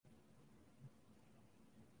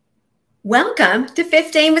Welcome to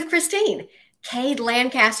 15 with Christine. Kade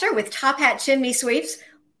Lancaster with Hat Chimney Sweeps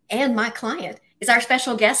and my client is our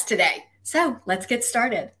special guest today. So let's get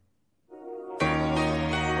started.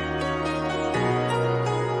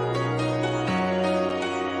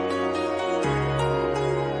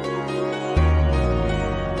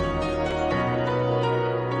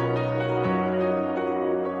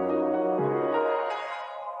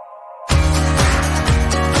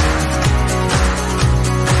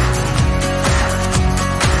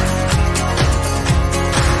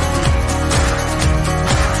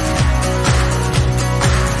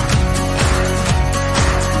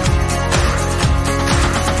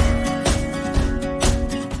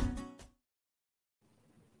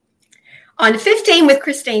 On 15 with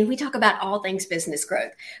Christine, we talk about all things business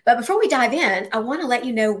growth. But before we dive in, I want to let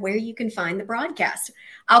you know where you can find the broadcast.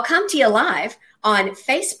 I'll come to you live on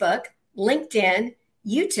Facebook, LinkedIn,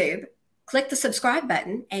 YouTube. Click the subscribe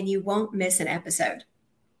button and you won't miss an episode.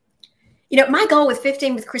 You know, my goal with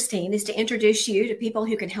 15 with Christine is to introduce you to people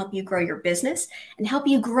who can help you grow your business and help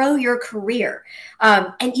you grow your career.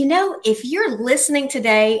 And you know, if you're listening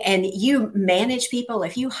today and you manage people,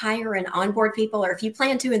 if you hire and onboard people, or if you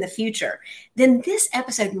plan to in the future, then this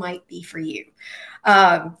episode might be for you.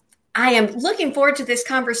 I am looking forward to this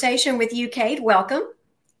conversation with you, Kade. Welcome.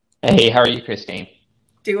 Hey, how are you, Christine?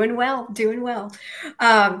 Doing well.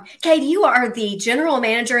 Kade, you are the general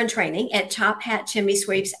manager in training at Hat Chimney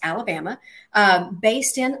Sweeps Alabama,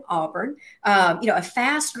 based in Auburn, a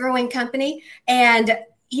fast growing company. And,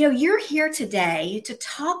 you're here today to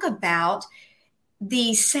talk about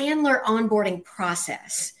the Sandler onboarding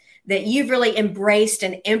process that you've really embraced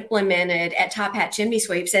and implemented at Hat Chimney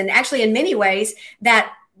Sweeps. And actually, in many ways,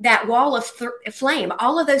 that wall of flame,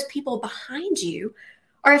 all of those people behind you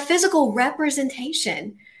are a physical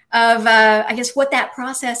representation of, what that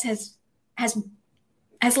process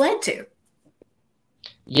has led to.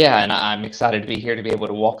 Yeah, and I'm excited to be here to be able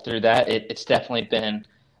to walk through that. It's definitely been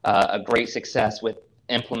a great success with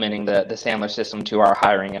implementing the Sandler system to our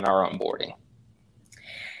hiring and our onboarding.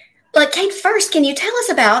 Well, Kade, first, can you tell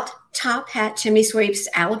us about Hat Chimney Sweeps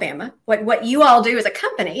Alabama, what you all do as a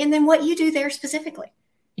company, and then what you do there specifically?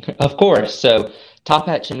 Of course. So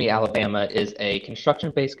Hat Chimney Alabama is a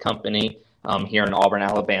construction-based company here in Auburn,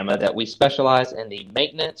 Alabama, that we specialize in the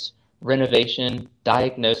maintenance, renovation,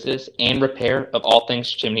 diagnosis, and repair of all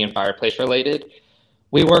things chimney and fireplace related.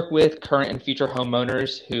 We work with current and future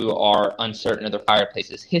homeowners who are uncertain of their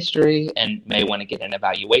fireplace's history and may want to get an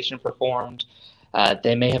evaluation performed.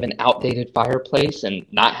 They may have an outdated fireplace and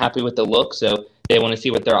not happy with the look, so they want to see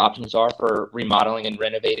what their options are for remodeling and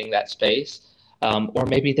renovating that space. Or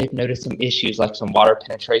maybe they've noticed some issues like some water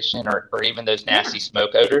penetration or even those nasty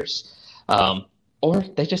smoke odors. Or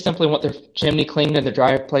they just simply want their chimney cleaned and their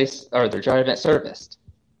dryer vent serviced.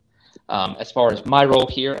 As far as my role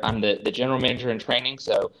here, I'm the general manager in training,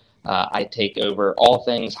 so I take over all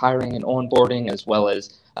things hiring and onboarding, as well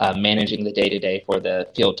as managing the day-to-day for the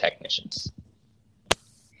field technicians.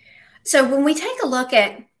 So when we take a look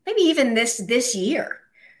at maybe even this year,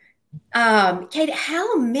 Kade,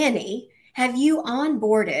 how many have you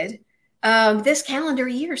onboarded this calendar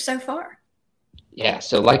year so far? Yeah,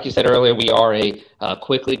 so like you said earlier, we are a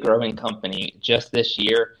quickly growing company. Just this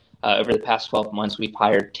year, over the past 12 months, we've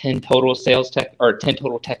hired 10 total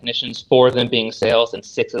technicians, 4 of them being sales and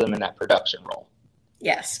 6 of them in that production role.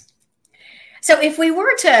 Yes. So if we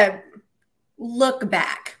were to look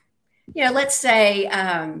back, let's say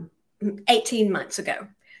 18 months ago,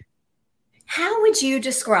 how would you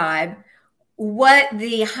describe what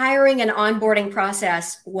the hiring and onboarding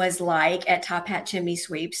process was like at Hat Chimney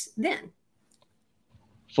Sweeps then?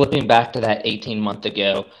 Flipping back to that 18 months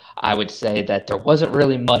ago, I would say that there wasn't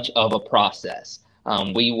really much of a process.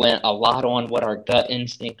 We went a lot on what our gut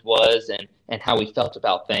instinct was and how we felt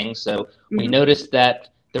about things. So we noticed that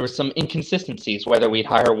there were some inconsistencies, whether we'd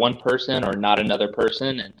hire one person or not another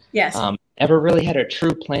person. And yes. Never really had a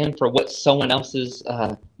true plan for what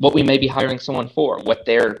what we may be hiring someone for, what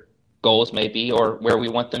their goals may be, or where we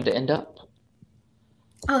want them to end up.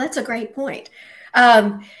 Oh, that's a great point.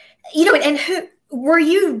 And who were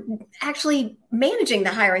you actually managing the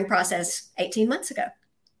hiring process 18 months ago?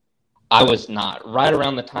 I was not. Right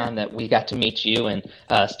around the time that we got to meet you and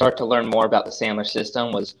start to learn more about the Sandler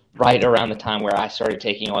system was right around the time where I started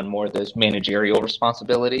taking on more of those managerial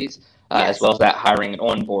responsibilities, as well as that hiring and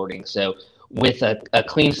onboarding. So with a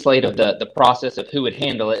clean slate of the process of who would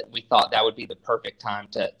handle it, we thought that would be the perfect time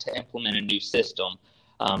to implement a new system.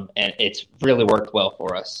 And it's really worked well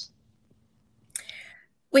for us.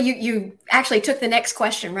 Well, you actually took the next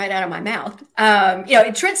question right out of my mouth.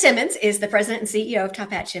 Trent Simmons is the president and CEO of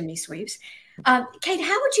Hat Chimney Sweeps. Kate,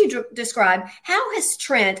 how would you describe, how has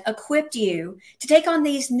Trent equipped you to take on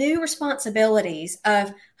these new responsibilities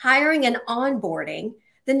of hiring and onboarding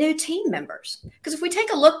the new team members? Because if we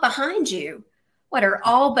take a look behind you, what are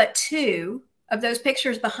all but two of those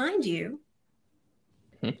pictures behind you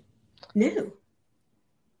new?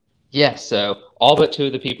 Yes, so all but two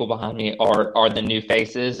of the people behind me are the new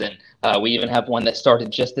faces, and we even have one that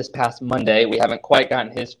started just this past Monday. We haven't quite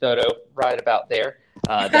gotten his photo right about there.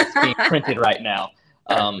 That's being printed right now.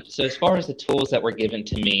 So as far as the tools that were given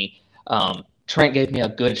to me, Trent gave me a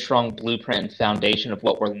good, strong blueprint and foundation of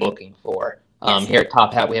what we're looking for. Here at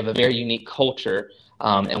Top Hat, we have a very unique culture,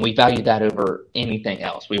 and we value that over anything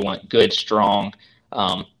else. We want good, strong,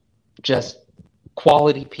 just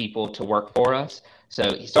quality people to work for us.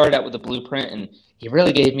 So he started out with a blueprint, and he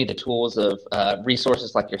really gave me the tools of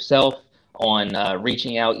resources like yourself on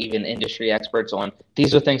reaching out, even industry experts on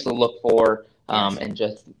these are things to look for, and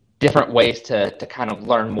just different ways to kind of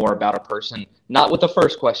learn more about a person, not with the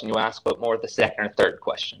first question you ask, but more the second or third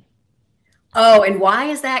question. Oh, and why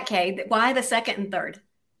is that, Kate? Why the second and third?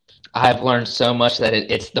 I've learned so much that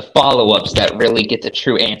it's the follow-ups that really get the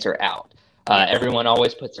true answer out. Everyone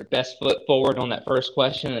always puts their best foot forward on that first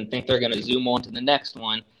question and think they're going to zoom on to the next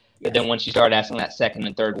one. But then once you start asking that second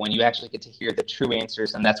and third one, you actually get to hear the true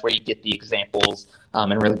answers, and that's where you get the examples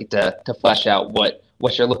and really get to flesh out what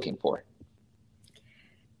you're looking for.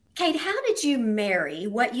 Kate, how did you marry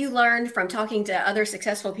what you learned from talking to other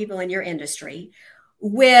successful people in your industry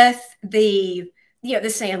with the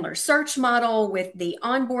Sandler search model, with the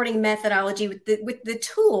onboarding methodology, with the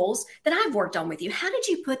tools that I've worked on with you? How did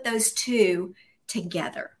you put those two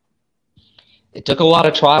together? It took a lot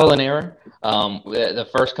of trial and error. The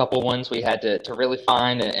first couple ones we had to really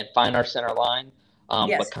find our center line.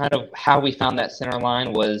 But kind of how we found that center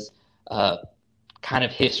line was kind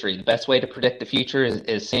of history. The best way to predict the future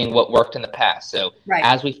is seeing what worked in the past. So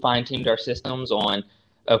as we fine-tuned our systems on,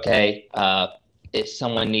 is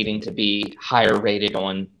someone needing to be higher rated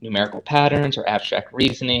on numerical patterns or abstract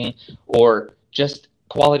reasoning, or just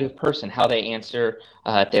quality of person, how they answer,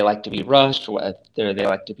 if they like to be rushed, or if they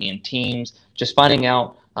like to be in teams, just finding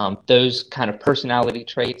out those kind of personality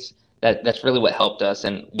traits, that's really what helped us.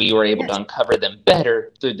 And we were able to uncover them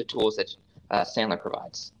better through the tools that Sandler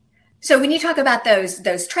provides. So when you talk about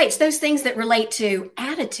those traits, those things that relate to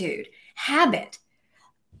attitude, habit,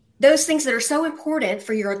 those things that are so important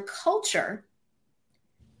for your culture,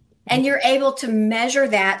 and you're able to measure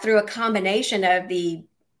that through a combination of the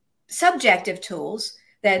subjective tools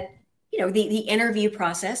that, the interview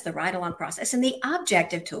process, the ride-along process, and the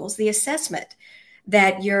objective tools, the assessment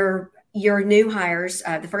that your new hires,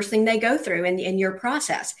 the first thing they go through in your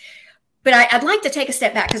process. But I'd like to take a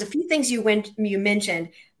step back, because a few things you mentioned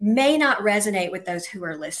may not resonate with those who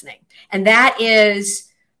are listening. And that is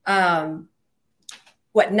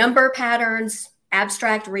number patterns,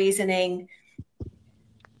 abstract reasoning.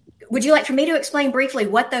 Would you like for me to explain briefly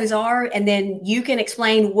what those are, and then you can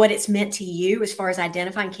explain what it's meant to you as far as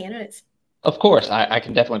identifying candidates? Of course. I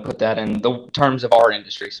can definitely put that in the terms of our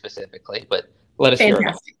industry specifically, but let us hear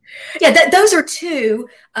about it. Yeah, those are two,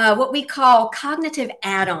 what we call cognitive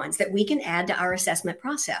add-ons that we can add to our assessment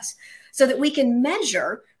process so that we can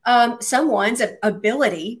measure someone's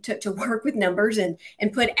ability to work with numbers and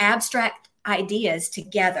put abstract ideas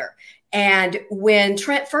together. And when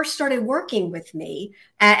Trent first started working with me,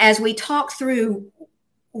 as we talked through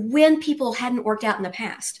when people hadn't worked out in the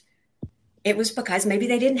past, it was because maybe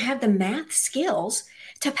they didn't have the math skills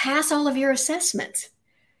to pass all of your assessments.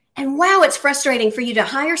 And wow, it's frustrating for you to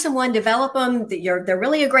hire someone, develop them, they're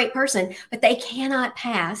really a great person, but they cannot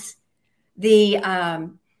pass the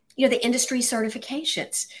industry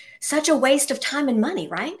certifications. Such a waste of time and money,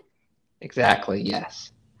 right? Exactly,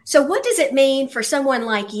 yes. So what does it mean for someone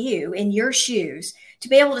like you in your shoes to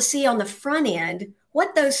be able to see on the front end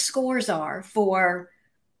what those scores are for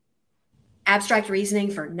abstract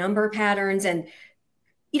reasoning, for number patterns, and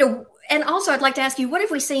also I'd like to ask you, what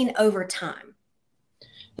have we seen over time?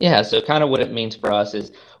 Yeah, so kind of what it means for us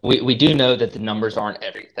is we do know that the numbers aren't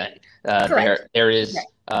everything. There is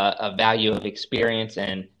a value of experience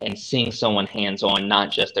and seeing someone hands-on,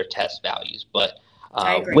 not just their test values, but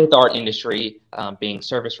with our industry being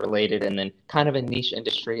service related, and then kind of a niche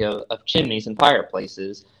industry of chimneys and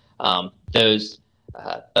fireplaces, those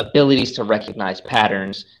abilities to recognize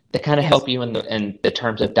patterns that kind of help you in the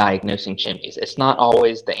terms of diagnosing chimneys. It's not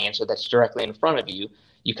always the answer that's directly in front of you.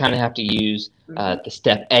 You kind of have to use the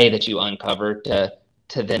step A that you uncovered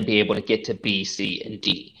to then be able to get to B, C, and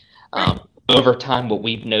D. Over time, what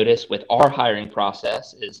we've noticed with our hiring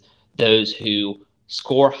process is those who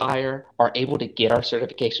score higher are able to get our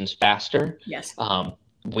certifications faster. Yes.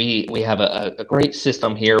 we have a great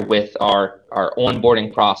system here with our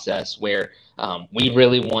onboarding process where we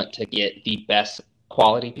really want to get the best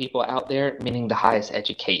quality people out there, meaning the highest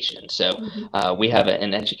education. So we have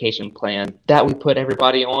an education plan that we put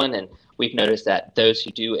everybody on, and we've noticed that those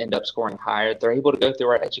who do end up scoring higher, they're able to go through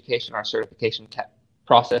our education, our certification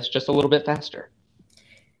process just a little bit faster.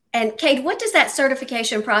 And Kade, what does that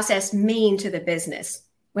certification process mean to the business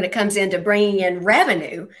when it comes into bringing in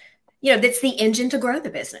revenue? That's the engine to grow the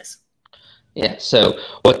business. Yeah, so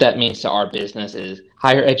what that means to our business is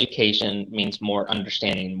higher education means more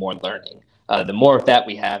understanding, more learning. The more of that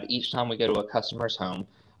we have, each time we go to a customer's home,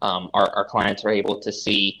 our clients are able to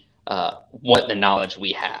see what the knowledge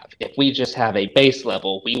we have. If we just have a base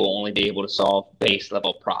level, we will only be able to solve base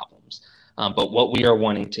level problems. But what we are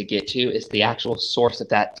wanting to get to is the actual source of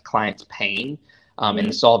that client's pain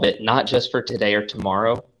and solve it not just for today or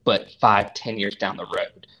tomorrow, but 5-10 years down the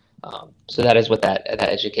road. So that is what that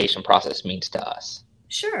education process means to us.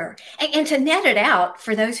 Sure. And to net it out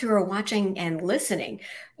for those who are watching and listening,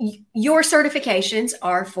 your certifications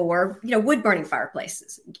are for, wood burning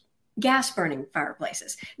fireplaces, gas burning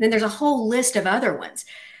fireplaces. And then there's a whole list of other ones.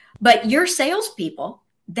 But your salespeople,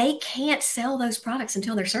 they can't sell those products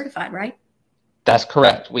until they're certified, right? That's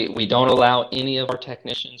correct. We don't allow any of our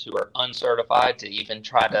technicians who are uncertified to even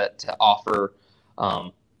try to offer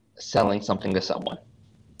selling something to someone.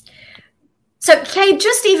 So, Kade,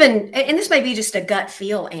 and this may be just a gut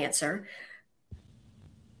feel answer.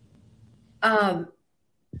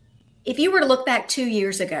 If you were to look back 2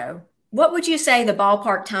 years ago, what would you say the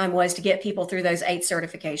ballpark time was to get people through those 8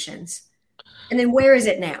 certifications? And then where is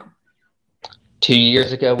it now? 2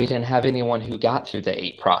 years ago, we didn't have anyone who got through the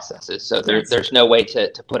 8 processes. So there's no way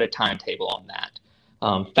to put a timetable on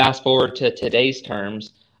that. Fast forward to today's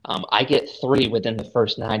terms, I get 3 within the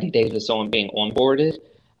first 90 days of someone being onboarded.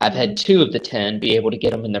 I've had 2 of the 10 be able to get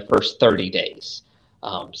them in the first 30 days.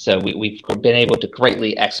 So we've been able to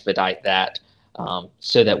greatly expedite that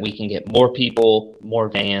so that we can get more people, more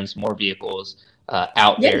vans, more vehicles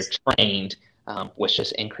out there trained, which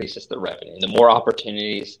just increases the revenue. The more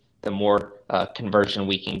opportunities, the more conversion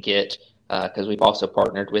we can get, because we've also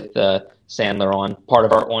partnered with Sandler on part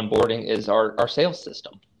of our onboarding is our sales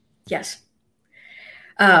system. Yes.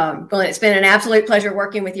 Well, it's been an absolute pleasure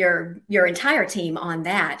working with your entire team on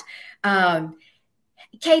that.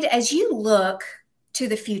 Kade, as you look to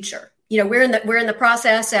the future, we're in the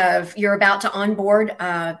process of you're about to onboard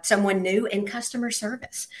someone new in customer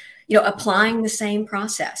service, applying the same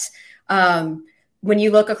process. When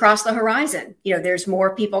you look across the horizon, there's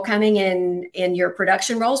more people coming in your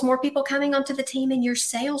production roles, more people coming onto the team in your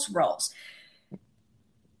sales roles.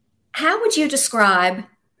 How would you describe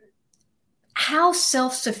how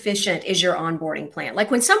self-sufficient is your onboarding plan?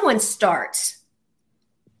 Like when someone starts,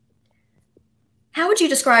 how would you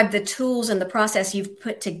describe the tools and the process you've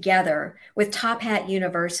put together with Top Hat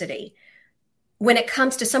University when it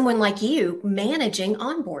comes to someone like you managing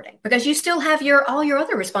onboarding? Because you still have all your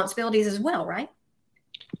other responsibilities as well, right?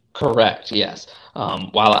 Correct, yes.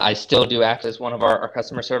 While I still do act as one of our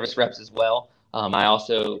customer service reps as well, I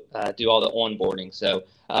also do all the onboarding. So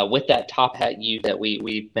with that Top Hat U that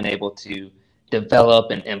we've been able to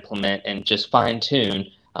develop and implement and just fine tune,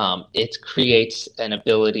 it creates an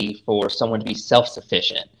ability for someone to be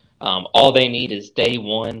self-sufficient. All they need is day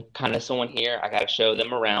one, kind of someone here. I got to show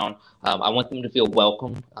them around. I want them to feel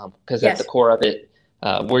welcome because at the core of it,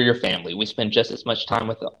 we're your family. We spend just as much time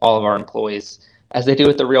with all of our employees as they do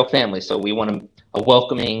with the real family. So we want a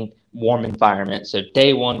welcoming, warm environment. So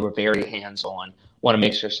day one, we're very hands-on. Want to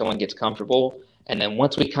make sure someone gets comfortable. And then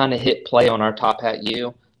once we kind of hit play on our Top Hat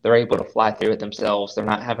U, they're able to fly through it themselves. They're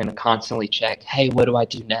not having to constantly check, hey, what do I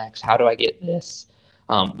do next? How do I get this?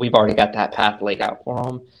 We've already got that path laid out for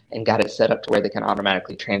them and got it set up to where they can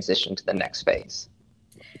automatically transition to the next phase.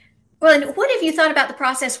 Well, and what have you thought about the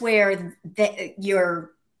process where your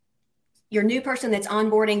new person that's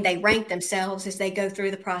onboarding, they rank themselves as they go through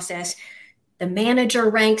the process? The manager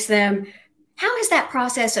ranks them. How has that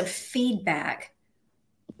process of feedback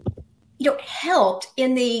helped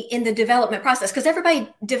in the development process? Because everybody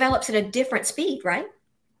develops at a different speed, right?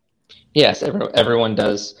 Yes, everyone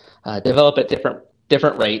does develop at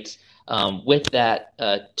different rates. With that,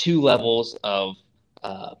 2 levels of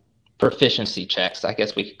proficiency checks, I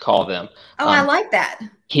guess we could call them. I like that.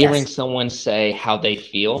 Hearing someone say how they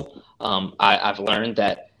feel, I've learned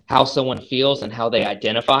that how someone feels and how they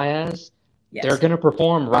identify as, they're going to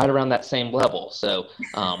perform right around that same level. So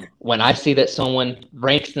when I see that someone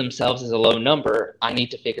ranks themselves as a low number, I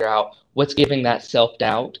need to figure out what's giving that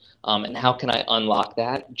self-doubt and how can I unlock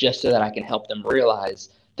that just so that I can help them realize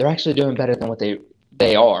they're actually doing better than what they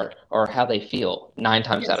they are or how they feel 9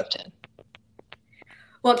 times Yes. out of 10.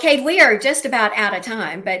 Well, Kade, we are just about out of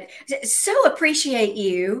time, but so appreciate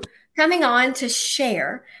you coming on to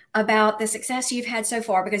share about the success you've had so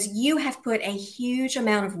far, because you have put a huge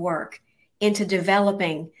amount of work into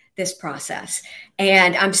developing this process.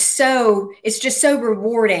 And it's just so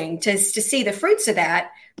rewarding to see the fruits of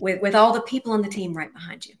that with all the people on the team right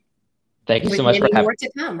behind you. Thank you With so much for many having more me.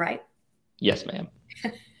 to come, right? Yes, ma'am.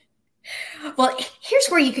 Well, here's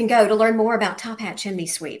where you can go to learn more about Top Hat Chimney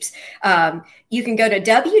Sweeps. You can go to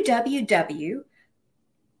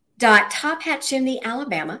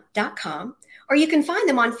www.tophatchimneyalabama.com, or you can find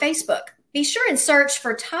them on Facebook. Be sure and search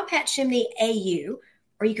for Top Hat Chimney AU,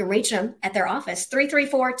 or you can reach them at their office,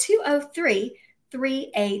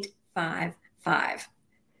 334-203-3855.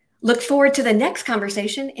 Look forward to the next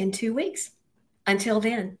conversation in 2 weeks. Until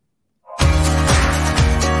then.